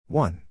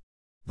1.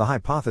 The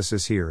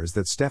hypothesis here is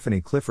that Stephanie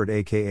Clifford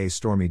aka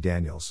Stormy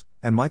Daniels,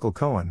 and Michael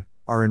Cohen,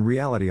 are in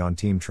reality on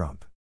Team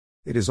Trump.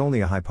 It is only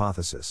a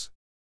hypothesis.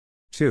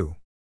 2.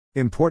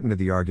 Important to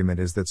the argument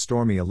is that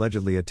Stormy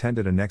allegedly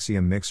attended a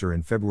Nexium mixer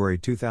in February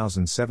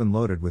 2007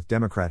 loaded with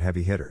Democrat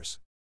heavy hitters.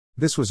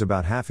 This was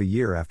about half a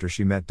year after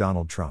she met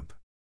Donald Trump.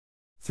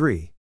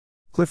 3.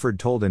 Clifford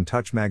told In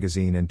Touch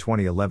magazine in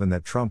 2011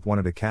 that Trump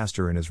wanted to cast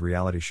her in his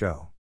reality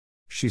show.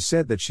 She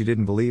said that she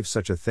didn't believe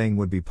such a thing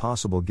would be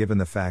possible given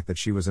the fact that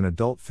she was an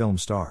adult film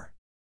star.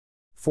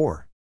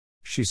 4.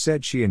 She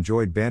said she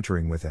enjoyed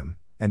bantering with him,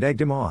 and egged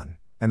him on,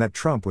 and that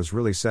Trump was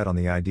really set on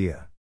the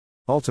idea.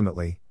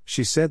 Ultimately,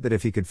 she said that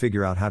if he could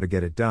figure out how to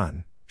get it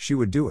done, she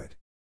would do it.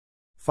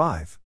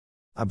 5.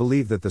 I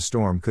believe that the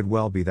storm could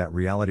well be that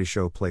reality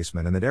show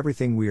placement and that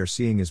everything we are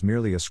seeing is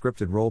merely a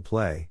scripted role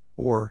play,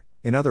 or,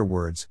 in other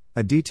words,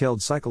 a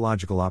detailed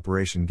psychological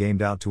operation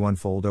gamed out to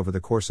unfold over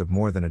the course of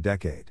more than a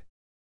decade.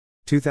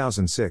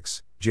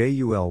 2006,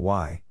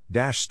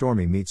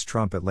 JULY-Stormy meets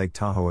Trump at Lake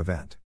Tahoe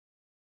event.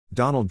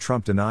 Donald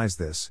Trump denies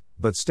this,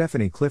 but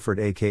Stephanie Clifford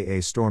aka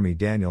Stormy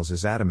Daniels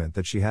is adamant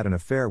that she had an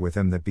affair with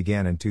him that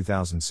began in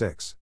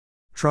 2006.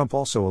 Trump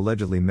also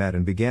allegedly met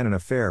and began an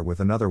affair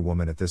with another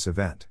woman at this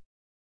event.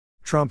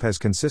 Trump has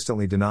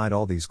consistently denied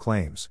all these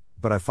claims,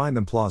 but I find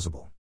them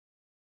plausible.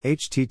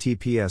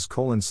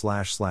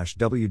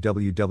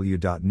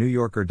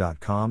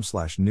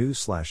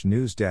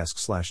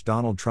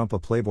 https://www.newyorker.com/news/newsdesk/Donald Trump a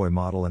Playboy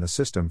model and a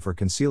system for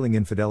concealing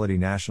infidelity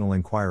National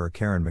Enquirer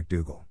Karen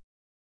McDougal.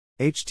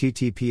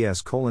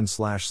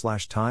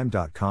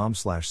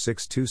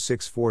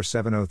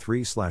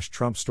 https://time.com/6264703/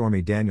 Trump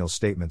Stormy Daniels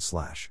statement/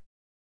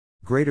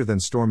 Greater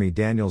than Stormy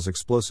Daniels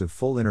explosive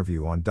full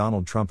interview on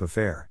Donald Trump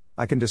affair,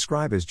 I can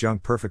describe as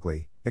junk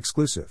perfectly,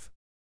 exclusive.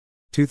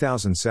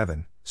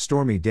 2007,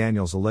 Stormy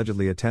Daniels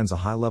allegedly attends a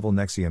high-level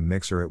Nexium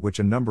mixer at which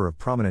a number of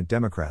prominent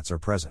Democrats are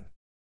present.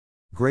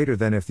 Greater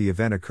than if the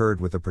event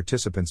occurred with the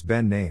participants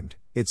been named,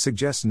 it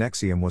suggests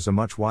Nexium was a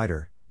much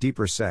wider,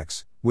 deeper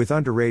sex, with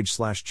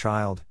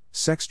underage/child,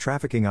 sex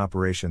trafficking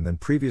operation than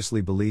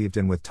previously believed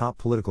and with top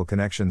political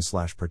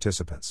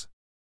connections/participants.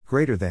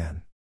 Greater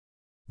than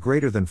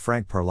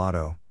Frank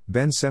Parlato,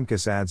 Ben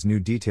Szemkus adds new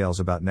details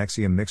about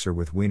Nexium mixer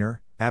with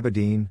Weiner,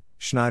 Abedin,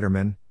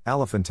 Schneiderman,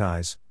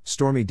 Alefantis,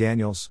 Stormy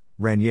Daniels,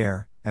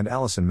 Raniere, and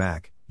Allison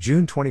Mack,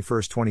 June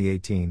 21,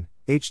 2018,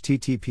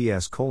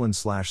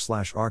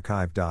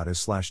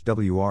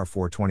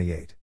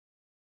 https://archive.is/wr428.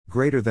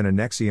 Greater than a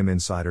Nexium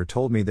insider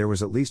told me there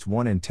was at least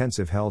one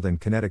intensive held in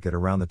Connecticut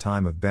around the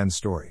time of Ben's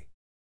story.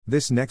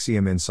 This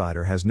Nexium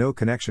insider has no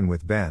connection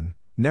with Ben,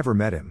 never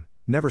met him,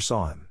 never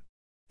saw him.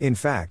 In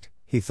fact,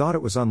 he thought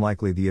it was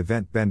unlikely the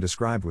event Ben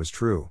described was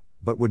true,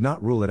 but would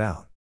not rule it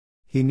out.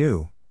 He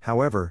knew,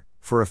 however,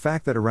 for a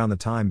fact that around the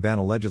time Ben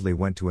allegedly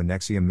went to a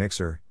Nexium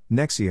mixer,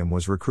 Nexium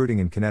was recruiting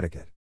in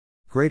Connecticut.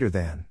 Greater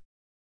than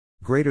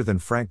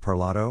Frank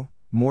Parlato,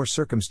 more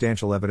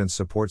circumstantial evidence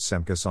supports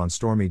Szemkus on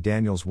Stormy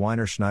Daniels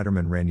Weiner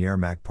Schneiderman Raniere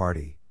Mack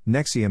party,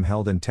 Nexium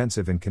held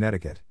intensive in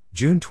Connecticut,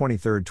 June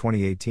 23,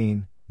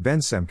 2018, Ben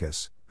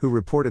Szemkus, who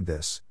reported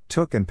this,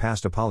 took and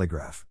passed a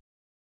polygraph.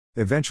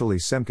 Eventually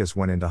Szemkus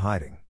went into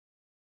hiding.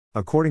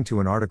 According to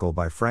an article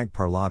by Frank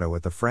Parlato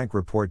at the Frank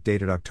Report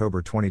dated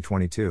October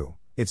 2022,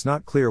 it's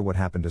not clear what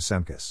happened to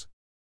Szemkus.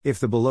 If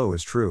the below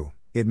is true,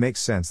 it makes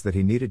sense that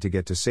he needed to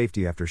get to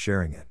safety after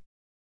sharing it.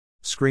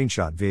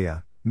 Screenshot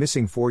via,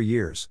 missing 4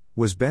 years,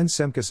 was Ben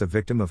Szemkus a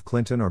victim of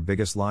Clinton or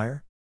Biggest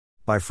Liar?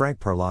 By Frank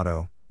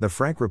Parlato, The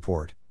Frank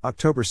Report,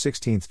 October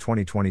 16,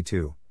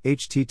 2022,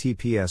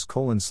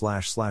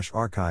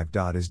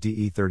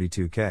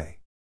 https://archive.is/de32k.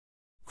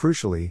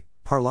 Crucially,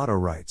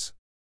 Parlato writes.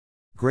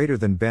 Greater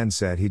than Ben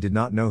said he did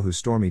not know who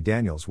Stormy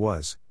Daniels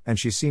was, and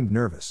she seemed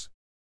nervous.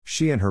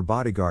 She and her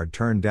bodyguard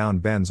turned down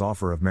Ben's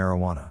offer of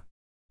marijuana.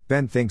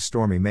 Ben thinks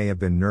Stormy may have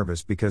been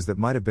nervous because that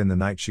might have been the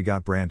night she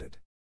got branded.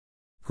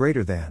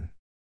 Greater than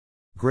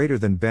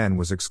Ben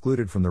was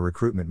excluded from the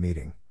recruitment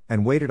meeting,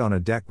 and waited on a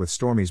deck with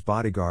Stormy's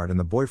bodyguard and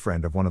the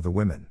boyfriend of one of the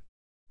women.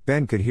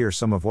 Ben could hear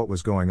some of what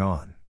was going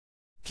on.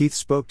 Keith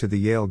spoke to the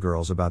Yale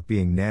girls about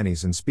being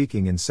nannies and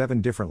speaking in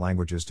 7 different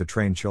languages to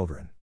train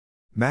children.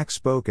 Max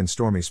spoke and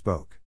Stormy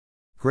spoke.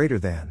 Greater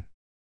than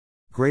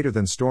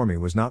Stormy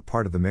was not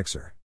part of the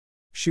mixer.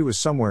 She was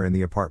somewhere in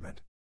the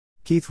apartment.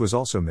 Keith was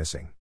also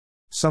missing.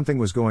 Something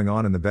was going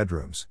on in the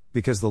bedrooms,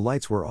 because the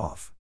lights were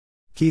off.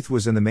 Keith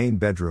was in the main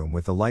bedroom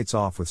with the lights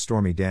off with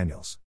Stormy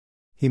Daniels.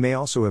 He may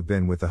also have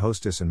been with the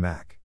hostess and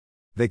Mac.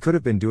 They could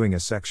have been doing a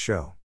sex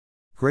show.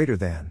 Greater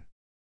than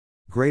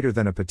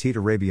a petite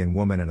Arabian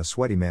woman and a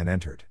sweaty man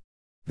entered.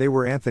 They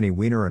were Anthony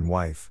Weiner and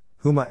wife,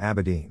 Huma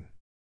Abedin.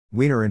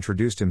 Weiner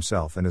introduced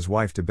himself and his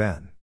wife to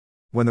Ben.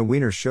 When the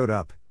Weiners showed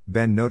up,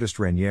 Ben noticed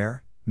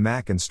Raniere,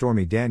 Mac and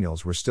Stormy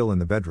Daniels were still in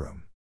the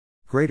bedroom.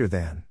 Greater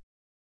than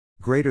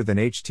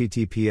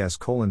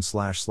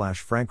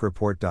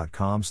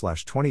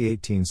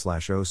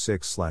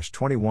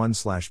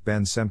https://frankreport.com/2018/06/21/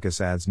 Ben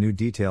Szemkus adds new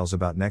details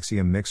about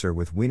Nexium mixer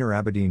with Weiner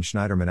Abedin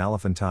Schneiderman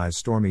Alefantis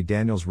Stormy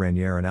Daniels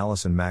Raniere and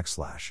Allison Mack /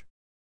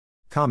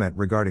 Comment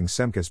regarding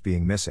Szemkus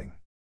being missing.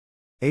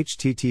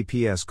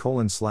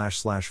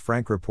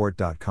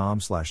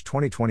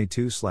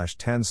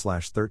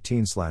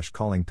 https://frankreport.com/2022/10/13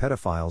 calling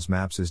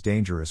pedophiles is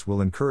dangerous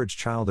will encourage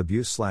child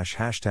abuse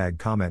 #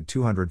 comment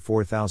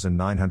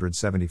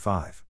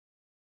 204975.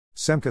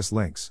 Szemkus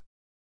links.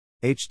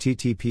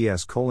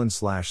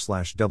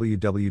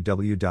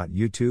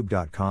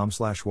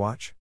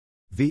 https://www.youtube.com/watch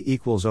v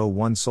 =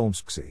 01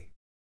 Solmspxi.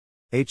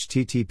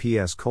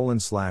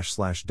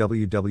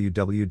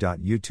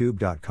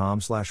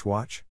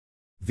 https://www.youtube.com/watch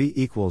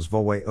v =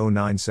 Volway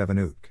 097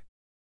 uk.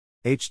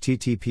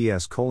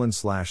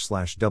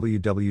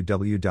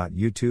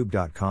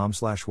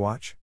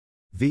 https://www.youtube.com/watch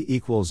v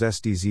 =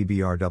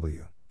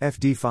 SDZBRW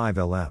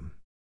FD5LM.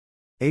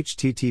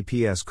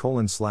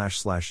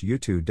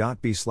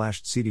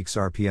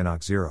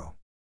 https://youtube.b/cdxrpnox0.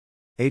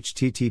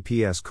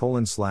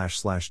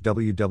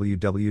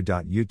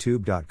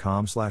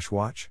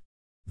 https://www.youtube.com/watch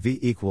v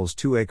 =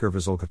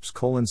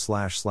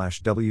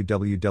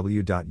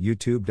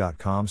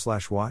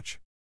 2acrevizzlcups://www.youtube.com/watch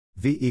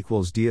v =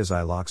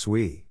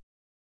 diaziloxwe.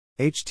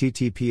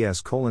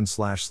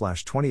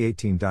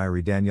 https://2018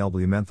 diary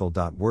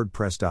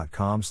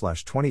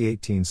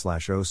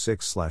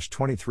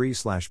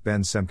danielblumenthal.wordpress.com/2018/06/23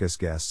 Ben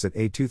guests at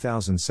a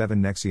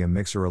 2007 Nexium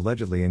mixer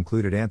allegedly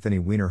included Anthony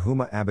Weiner,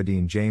 Huma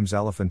Abedin, James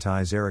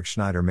Alefantis, Eric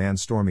Schneider,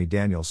 Stormy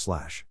Daniels /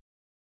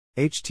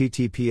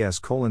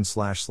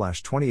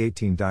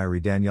 https://2018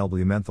 diary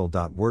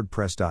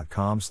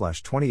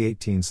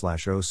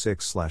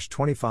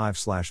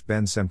danielblumenthal.wordpress.com/2018/06/25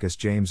 Ben Szemkus,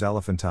 James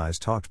Alefantis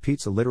talked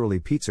pizza literally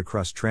pizza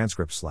crust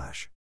transcript /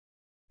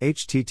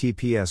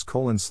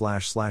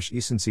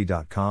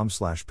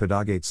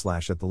 https://ecency.com/pedagate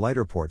 / at the light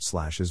report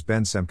 / is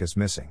Ben Szemkus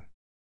missing.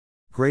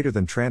 Greater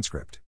than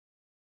transcript.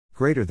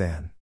 Greater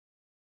than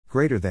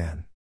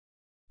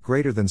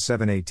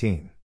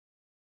 718.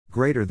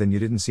 Greater than you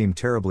didn't seem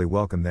terribly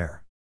welcome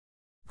there.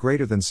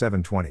 Greater than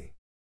 720.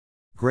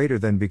 Greater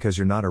than because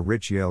you're not a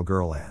rich Yale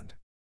girl and.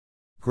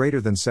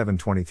 Greater than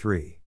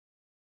 723.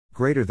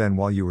 Greater than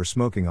while you were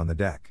smoking on the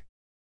deck.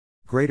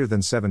 Greater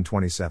than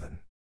 727.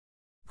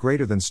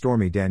 Greater than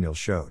Stormy Daniels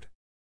showed.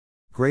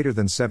 Greater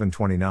than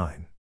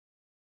 729.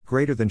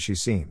 Greater than she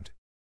seemed.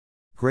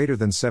 Greater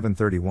than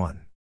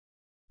 731.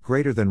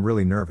 Greater than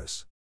really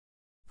nervous.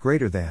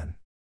 Greater than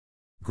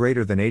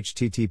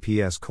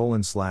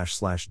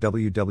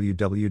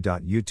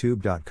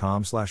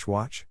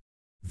https://www.youtube.com/watch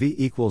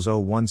v =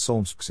 01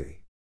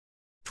 Solmspxi.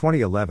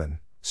 2011,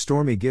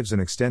 Stormy gives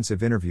an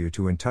extensive interview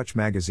to In Touch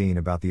magazine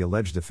about the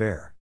alleged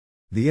affair.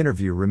 The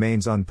interview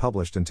remains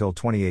unpublished until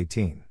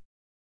 2018.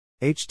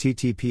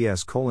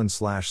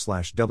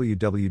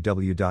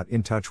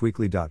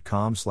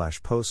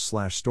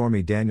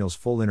 https://www.intouchweekly.com/post/Stormy Daniels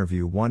full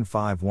interview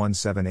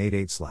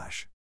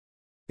 151788/.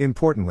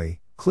 Importantly,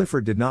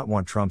 Clifford did not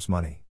want Trump's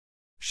money.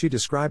 She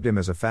described him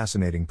as a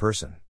fascinating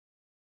person.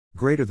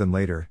 Greater than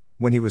later,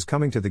 when he was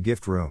coming to the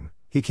gift room,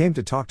 he came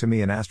to talk to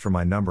me and asked for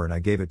my number and I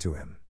gave it to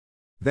him.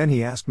 Then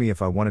he asked me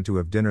if I wanted to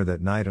have dinner that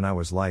night and I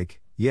was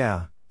like,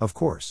 yeah, of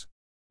course.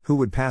 Who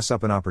would pass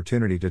up an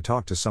opportunity to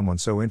talk to someone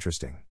so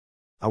interesting?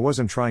 I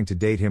wasn't trying to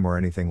date him or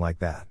anything like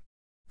that.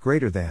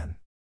 Greater than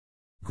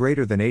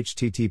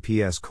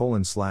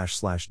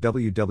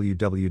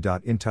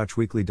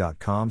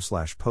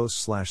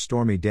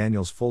https://www.intouchweekly.com/post/Stormy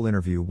Daniels full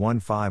interview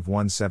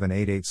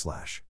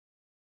 151788/.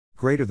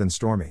 Greater than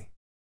Stormy.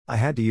 I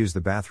had to use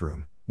the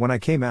bathroom. When I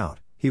came out,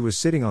 he was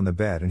sitting on the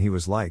bed and he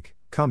was like,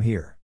 come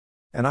here.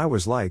 And I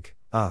was like,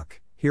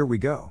 here we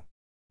go.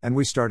 And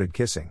we started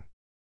kissing.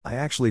 I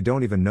actually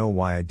don't even know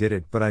why I did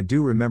it, but I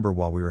do remember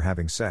while we were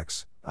having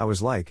sex, I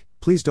was like,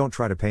 please don't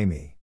try to pay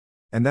me.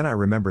 And then I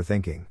remember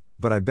thinking,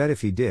 but I bet if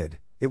he did,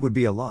 it would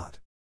be a lot.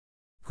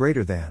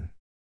 Greater than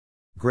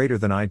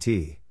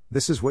IT,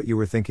 this is what you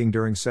were thinking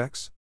during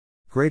sex?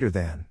 Greater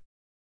than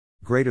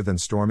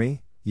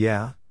Stormy,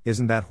 yeah,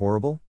 isn't that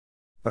horrible?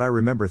 But I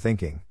remember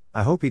thinking,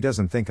 I hope he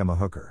doesn't think I'm a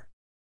hooker.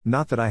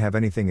 Not that I have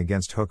anything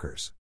against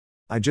hookers.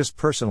 I just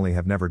personally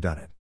have never done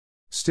it.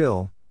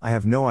 Still, I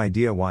have no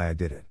idea why I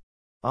did it.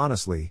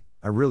 Honestly,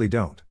 I really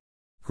don't.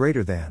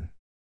 Greater than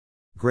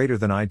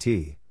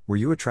IT, were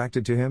you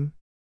attracted to him?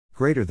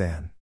 Greater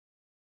than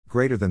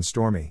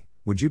Stormy,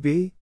 would you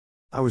be?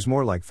 I was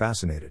more like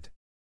fascinated.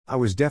 I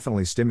was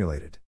definitely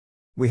stimulated.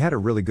 We had a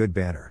really good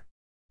banter.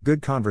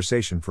 Good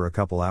conversation for a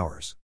couple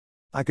hours.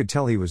 I could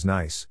tell he was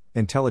nice,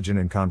 intelligent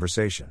in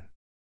conversation.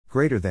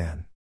 Greater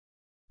than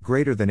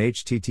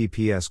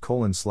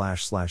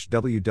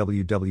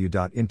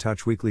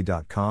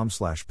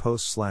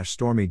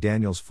https://www.intouchweekly.com/post/Stormy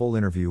Daniels full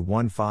interview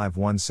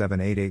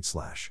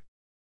 151788/.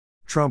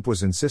 Trump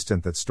was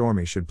insistent that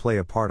Stormy should play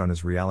a part on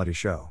his reality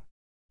show.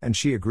 And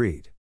she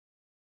agreed.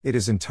 It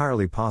is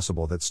entirely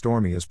possible that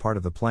Stormy is part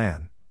of the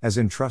plan, as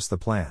in trust the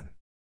plan.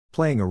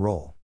 Playing a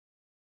role.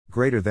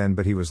 Greater than,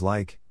 but he was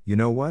like, you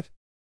know what?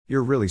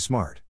 You're really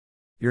smart.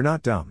 You're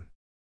not dumb.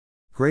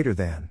 Greater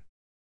than,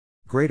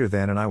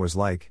 and I was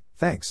like,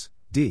 thanks,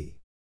 D.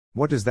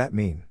 What does that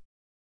mean?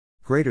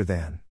 Greater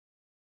than,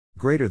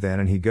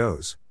 and he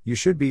goes, you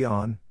should be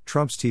on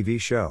Trump's TV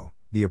show,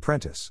 The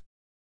Apprentice.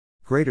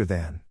 Greater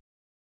than,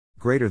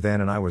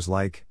 and I was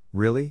like,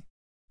 really?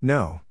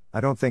 No,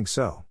 I don't think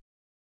so.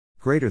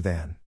 Greater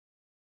than.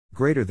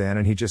 Greater than,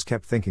 and he just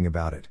kept thinking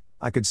about it.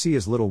 I could see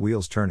his little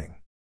wheels turning.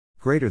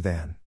 Greater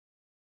than.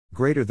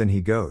 Greater than,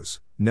 he goes,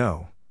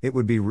 no, it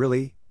would be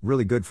really,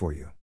 really good for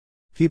you.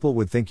 People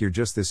would think you're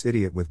just this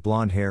idiot with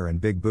blonde hair and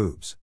big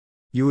boobs.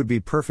 You would be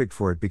perfect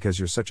for it because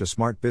you're such a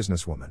smart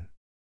businesswoman.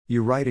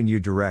 You write and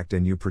you direct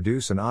and you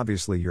produce, and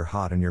obviously you're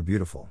hot and you're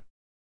beautiful.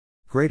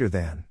 Greater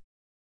than.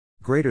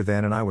 Greater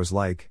than, and I was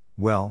like,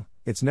 well,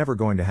 it's never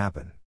going to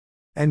happen.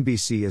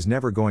 NBC is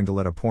never going to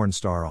let a porn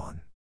star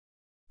on.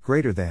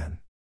 Greater than.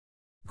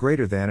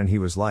 Greater than, and he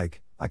was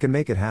like, I can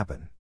make it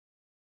happen.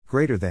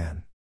 Greater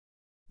than.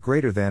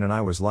 Greater than, and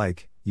I was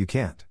like, you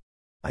can't.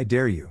 I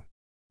dare you.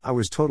 I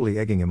was totally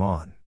egging him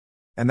on.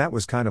 And that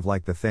was kind of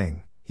like the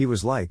thing. He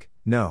was like,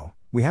 no,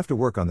 we have to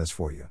work on this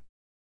for you.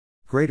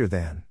 Greater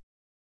than.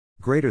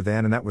 Greater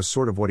than, and that was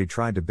sort of what he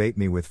tried to bait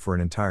me with for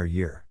an entire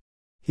year.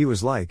 He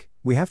was like,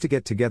 we have to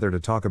get together to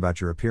talk about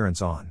your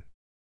appearance on.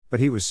 But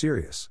he was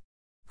serious.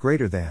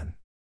 Greater than.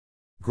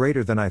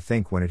 Greater than, I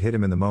think when it hit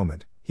him in the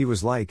moment, he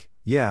was like,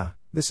 yeah,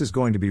 this is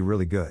going to be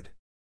really good.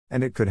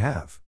 And it could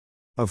have.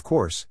 Of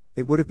course,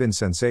 it would have been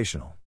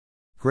sensational.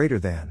 Greater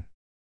than.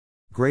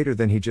 Greater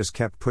than, he just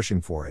kept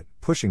pushing for it.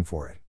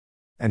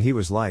 And he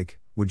was like,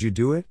 would you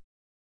do it?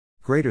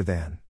 Greater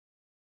than.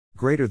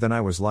 Greater than,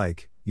 I was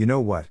like, you know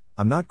what,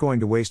 I'm not going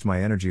to waste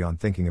my energy on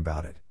thinking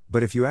about it,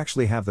 but if you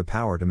actually have the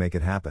power to make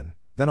it happen,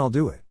 then I'll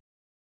do it.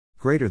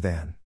 Greater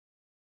than.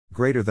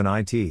 Greater than,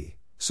 it.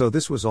 So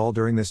this was all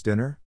during this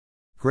dinner?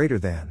 Greater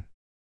than.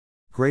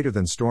 Greater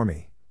than,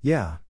 Stormy,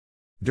 yeah.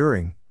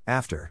 During,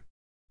 after.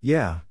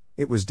 Yeah,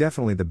 it was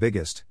definitely the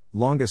biggest,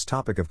 longest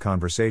topic of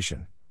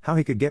conversation, how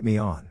he could get me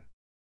on.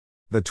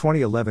 The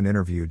 2011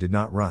 interview did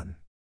not run.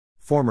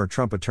 Former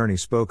Trump attorney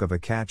spoke of a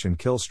catch and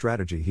kill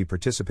strategy he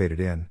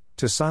participated in,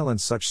 to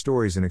silence such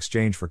stories in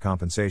exchange for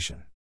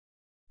compensation.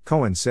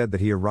 Cohen said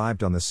that he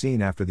arrived on the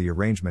scene after the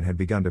arrangement had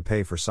begun to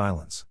pay for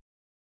silence.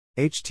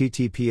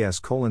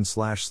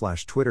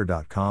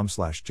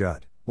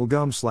 https://twitter.com/judd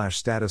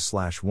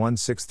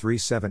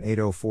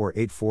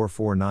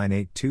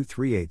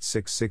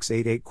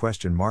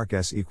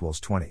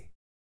 /1637804844982386688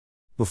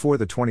 Before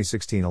the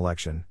 2016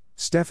 election,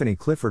 Stephanie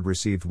Clifford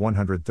received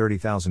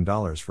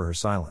 $130,000 for her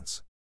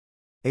silence.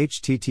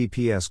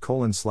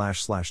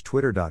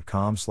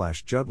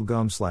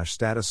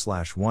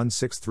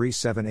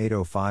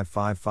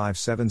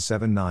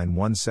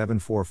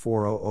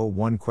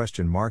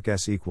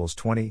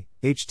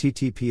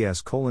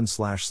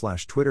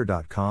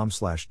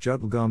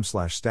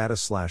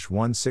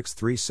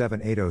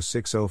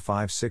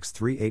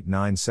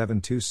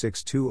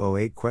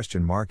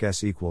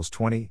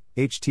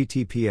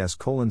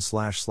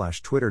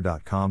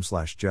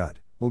 https://twitter.com/judd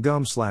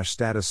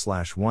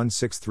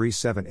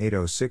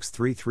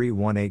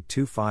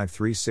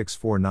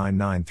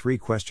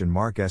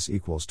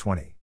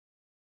Wilgum/status/1637806331825364993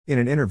 In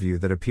an interview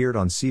that appeared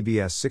on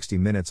CBS 60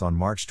 Minutes on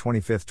March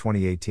 25,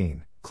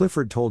 2018,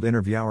 Clifford told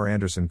interviewer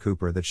Anderson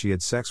Cooper that she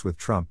had sex with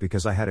Trump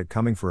because I had it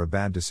coming for a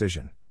bad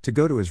decision, to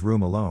go to his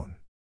room alone.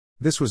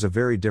 This was a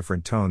very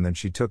different tone than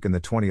she took in the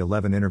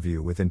 2011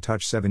 interview with In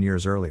Touch 7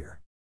 years earlier.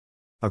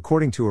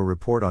 According to a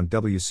report on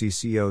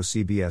WCCO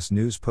CBS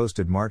News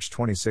posted March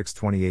 26,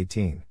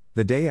 2018,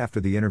 the day after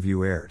the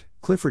interview aired,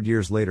 Clifford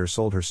years later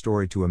sold her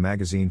story to a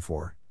magazine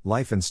for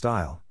Life and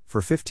Style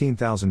for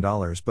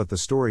 $15,000, but the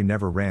story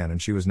never ran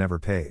and she was never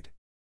paid.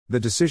 The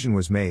decision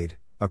was made,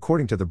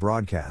 according to the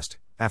broadcast,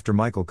 after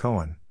Michael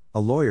Cohen, a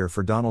lawyer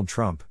for Donald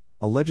Trump,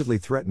 allegedly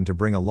threatened to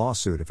bring a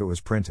lawsuit if it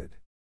was printed.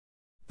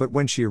 But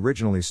when she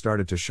originally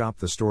started to shop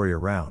the story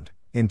around,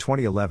 in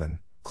 2011,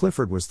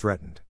 Clifford was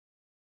threatened.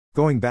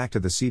 Going back to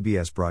the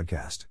CBS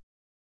broadcast.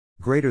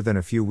 Greater than,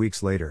 a few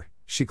weeks later,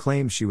 she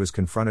claims she was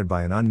confronted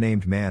by an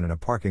unnamed man in a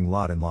parking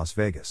lot in Las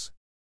Vegas.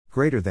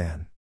 Greater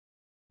than.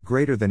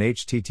 Greater than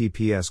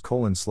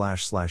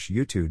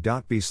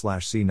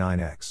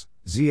https://u2.b/c9x,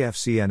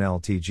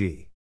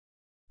 ZFCNLTG.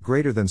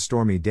 Greater than,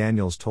 Stormy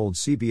Daniels told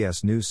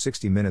CBS News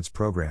 60 Minutes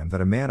program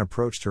that a man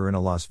approached her in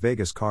a Las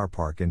Vegas car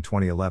park in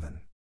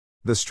 2011.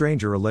 The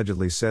stranger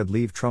allegedly said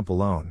leave Trump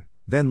alone,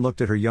 then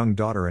looked at her young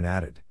daughter and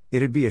added,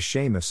 it'd be a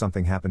shame if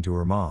something happened to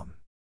her mom.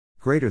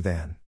 Greater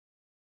than.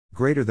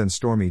 Greater than,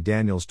 Stormy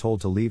Daniels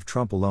told to leave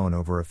Trump alone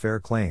over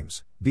affair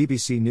claims,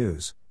 BBC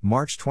News,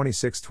 March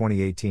 26,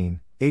 2018,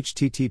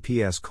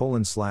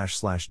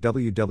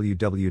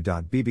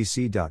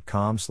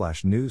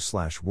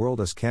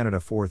 https://www.bbc.com/news/world/Canada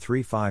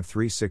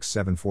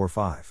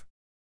 435366745.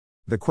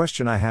 The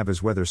question I have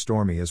is whether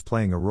Stormy is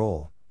playing a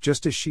role,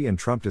 just as she and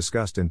Trump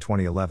discussed in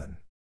 2011.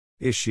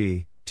 Is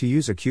she, to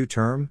use a Q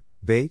term,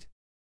 bait?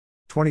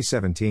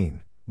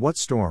 2017, What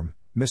Storm,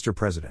 Mr.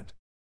 President?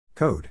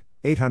 Code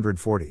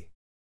 840.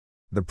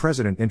 The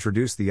president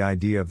introduced the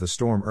idea of the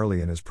storm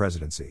early in his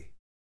presidency.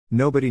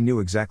 Nobody knew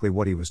exactly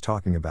what he was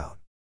talking about.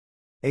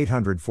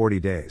 840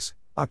 days,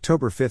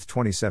 October 5,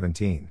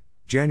 2017,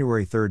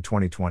 January 3,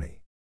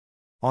 2020.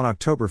 On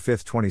October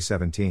 5,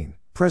 2017,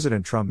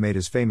 President Trump made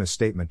his famous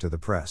statement to the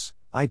press,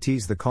 "I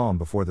tease the calm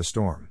before the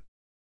storm."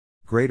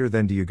 Greater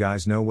than, do you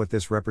guys know what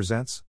this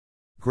represents?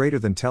 Greater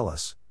than tell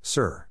us,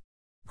 sir.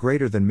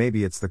 Greater than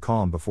maybe it's the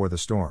calm before the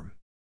storm.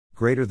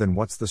 Greater than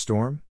what's the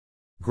storm?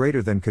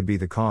 Greater than could be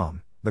the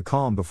calm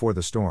before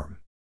the storm.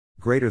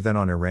 Greater than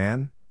on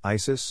Iran,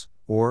 ISIS,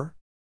 or?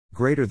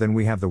 Greater than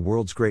we have the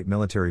world's great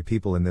military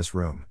people in this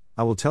room,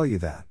 I will tell you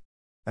that.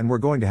 And we're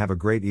going to have a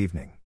great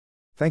evening.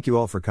 Thank you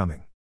all for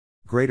coming.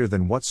 Greater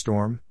than what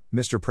storm,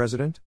 Mr.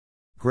 President?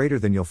 Greater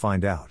than you'll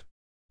find out.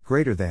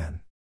 Greater than.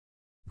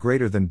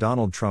 Greater than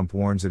Donald Trump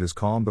warns it is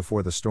calm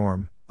before the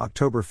storm,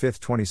 October 5,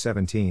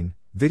 2017,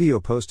 video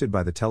posted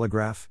by The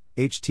Telegraph,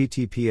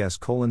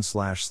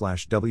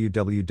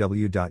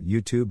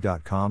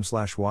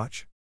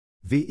 https://www.youtube.com/watch.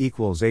 V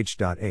equals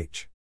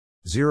H.H.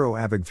 0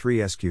 abig 3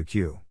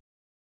 SQQ.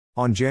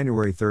 On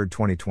January 3,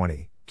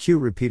 2020, Q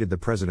repeated the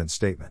president's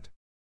statement.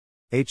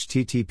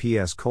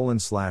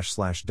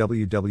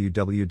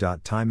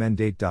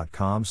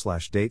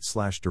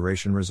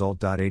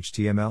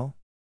 https://www.timeanddate.com/date/duration-result.html.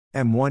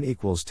 M1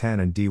 equals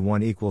 10 and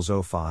D1 equals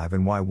 05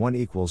 and Y1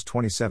 equals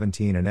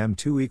 2017 and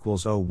M2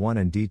 equals 01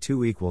 and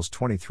D2 equals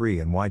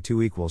 23 and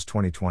Y2 equals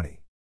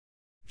 2020.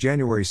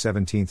 January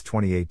 17,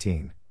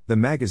 2018, the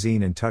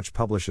magazine In Touch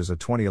publishes a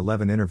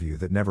 2011 interview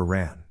that never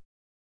ran.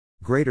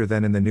 Greater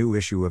than in the new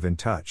issue of In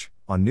Touch,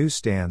 on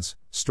newsstands,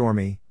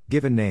 Stormy,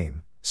 given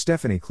name,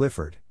 Stephanie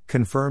Clifford,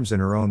 confirms in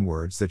her own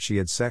words that she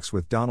had sex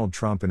with Donald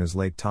Trump in his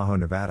Lake Tahoe,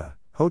 Nevada,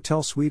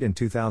 hotel suite in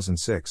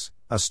 2006,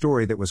 a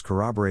story that was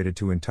corroborated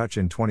to In Touch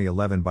in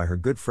 2011 by her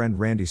good friend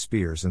Randy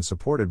Spears and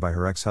supported by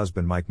her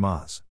ex-husband Mike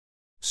Maas.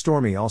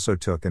 Stormy also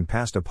took and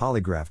passed a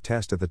polygraph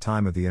test at the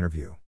time of the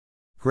interview.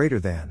 Greater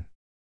than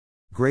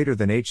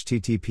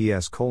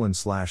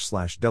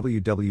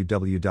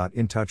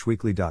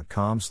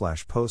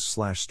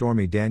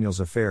https://www.intouchweekly.com/post/Stormy Daniels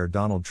affair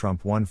Donald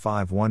Trump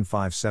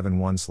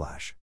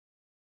 151571/.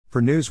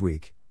 Per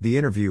Newsweek, the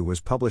interview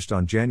was published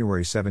on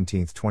January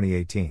 17,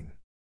 2018.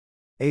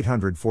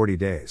 840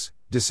 days,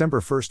 December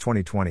 1,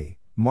 2020,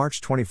 March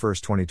 21,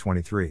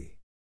 2023.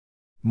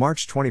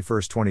 March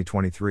 21,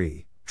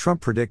 2023,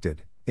 Trump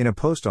predicted, in a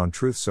post on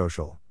Truth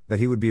Social, that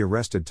he would be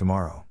arrested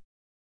tomorrow.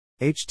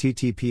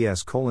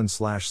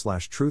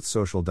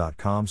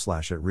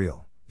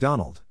 https://truthsocial.com/@real,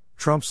 Donald,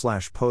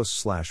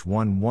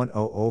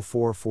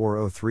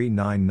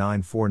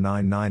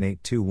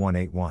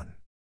 Trump/post/110044039949982181.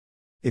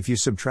 If you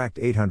subtract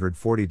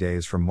 840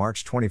 days from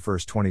March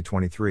 21,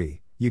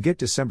 2023, you get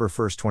December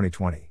 1,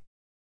 2020.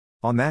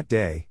 On that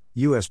day,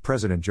 U.S.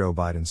 President Joe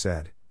Biden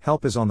said,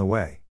 "Help is on the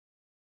way."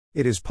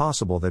 It is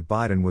possible that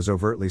Biden was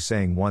overtly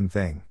saying one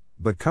thing,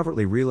 but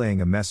covertly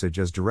relaying a message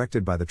as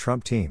directed by the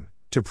Trump team,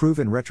 to prove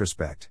in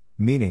retrospect,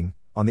 meaning,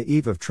 on the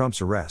eve of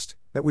Trump's arrest,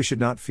 that we should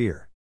not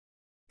fear.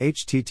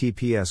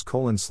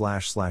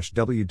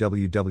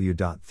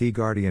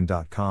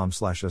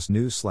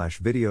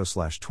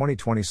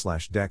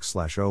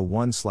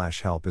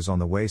 https://www.theguardian.com/usnews/video/2020/dex/01/help is on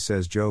the way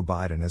says Joe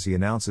Biden as he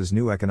announces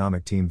new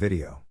economic team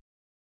video.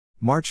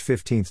 March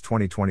 15,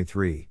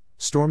 2023,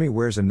 Stormy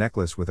wears a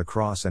necklace with a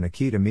cross and a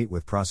key to meet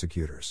with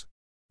prosecutors.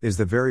 Is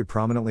the very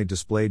prominently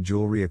displayed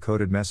jewelry a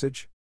coded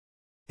message?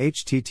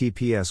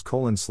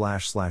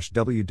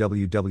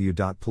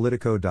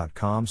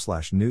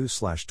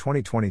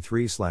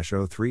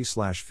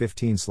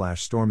 https://www.politico.com/news/2023/03/15/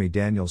 Stormy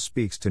Daniels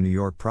speaks to New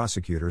York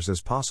prosecutors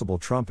as possible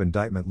Trump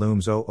indictment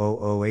looms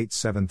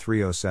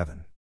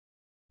 000873707.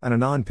 An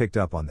Anon picked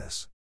up on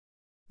this.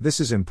 This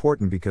is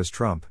important because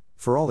Trump,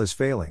 for all his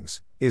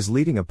failings, is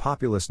leading a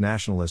populist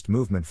nationalist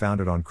movement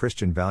founded on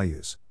Christian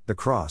values, the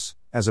cross,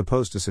 as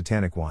opposed to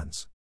satanic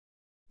ones.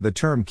 The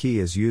term key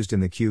is used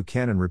in the Q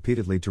canon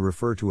repeatedly to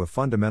refer to a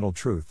fundamental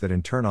truth that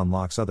in turn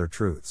unlocks other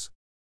truths.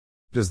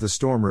 Does the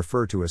storm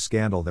refer to a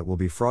scandal that will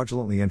be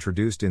fraudulently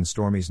introduced in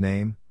Stormy's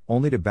name,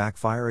 only to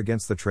backfire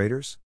against the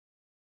traitors?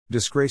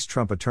 Disgraced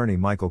Trump attorney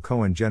Michael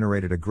Cohen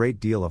generated a great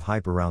deal of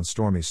hype around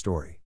Stormy's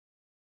story.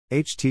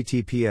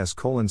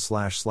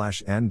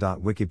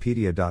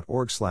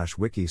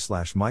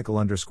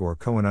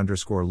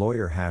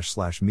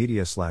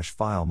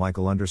 https://n.wikipedia.org/wiki/Michael_Cohen_lawyer/media/file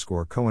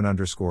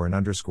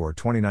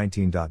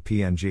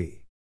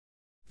Michael_Cohen_and_2019.png.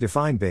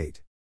 Define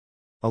bait.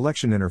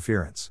 Election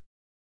interference.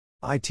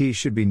 It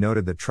should be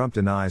noted that Trump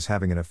denies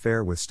having an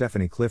affair with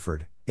Stephanie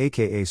Clifford,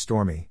 aka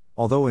Stormy,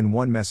 although in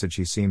one message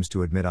he seems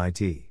to admit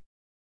it.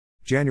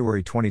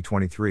 January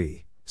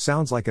 2023,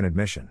 sounds like an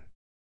admission.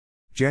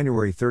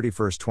 January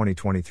 31,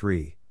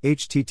 2023,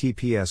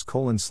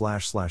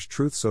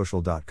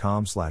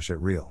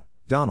 https://truthsocial.com/@real,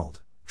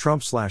 Donald,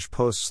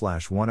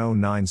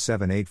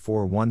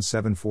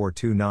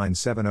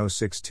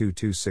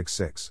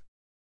 Trump/post/109784174297062266.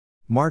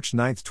 March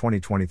 9,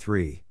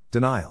 2023,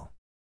 denial.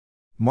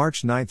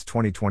 March 9,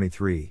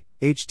 2023,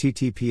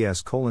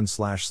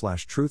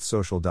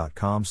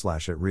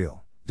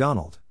 https://truthsocial.com/@real,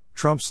 Donald,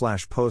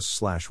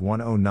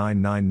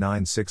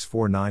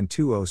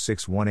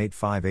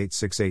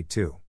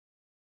 Trump/post/109996492061858682.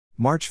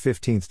 March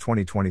 15,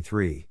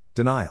 2023,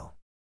 denial.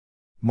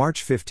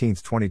 March 15,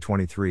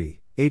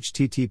 2023,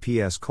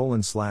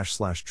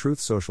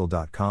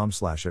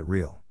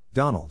 https://truthsocial.com/@real,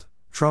 Donald,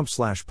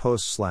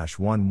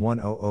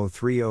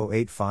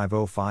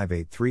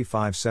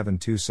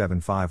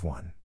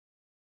 Trump/post/110030850583572751.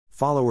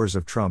 Followers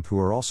of Trump who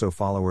are also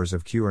followers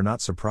of Q are not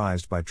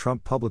surprised by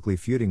Trump publicly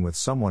feuding with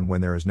someone when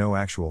there is no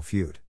actual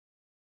feud.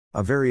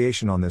 A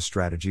variation on this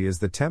strategy is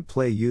the temp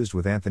play used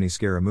with Anthony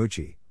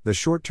Scaramucci, the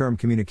short-term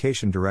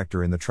communication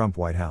director in the Trump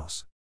White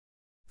House.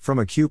 From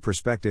a Q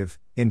perspective,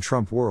 in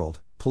Trump world,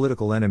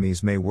 political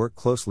enemies may work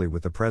closely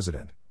with the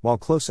president, while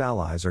close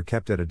allies are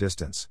kept at a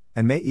distance,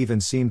 and may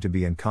even seem to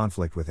be in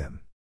conflict with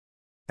him.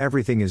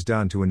 Everything is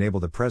done to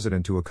enable the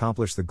president to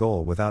accomplish the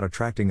goal without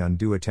attracting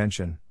undue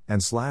attention,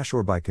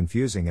 or by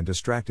confusing and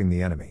distracting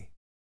the enemy.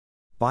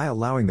 By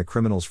allowing the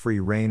criminals free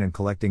rein and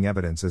collecting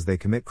evidence as they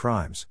commit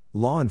crimes,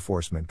 law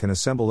enforcement can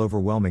assemble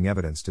overwhelming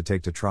evidence to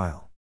take to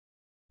trial.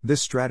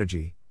 This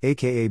strategy,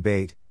 aka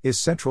bait, is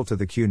central to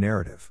the Q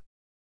narrative.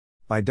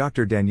 By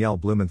Dr. Danielle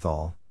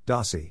Blumenthal,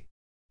 Dossie.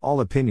 All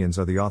opinions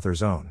are the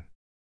author's own.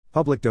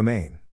 Public domain.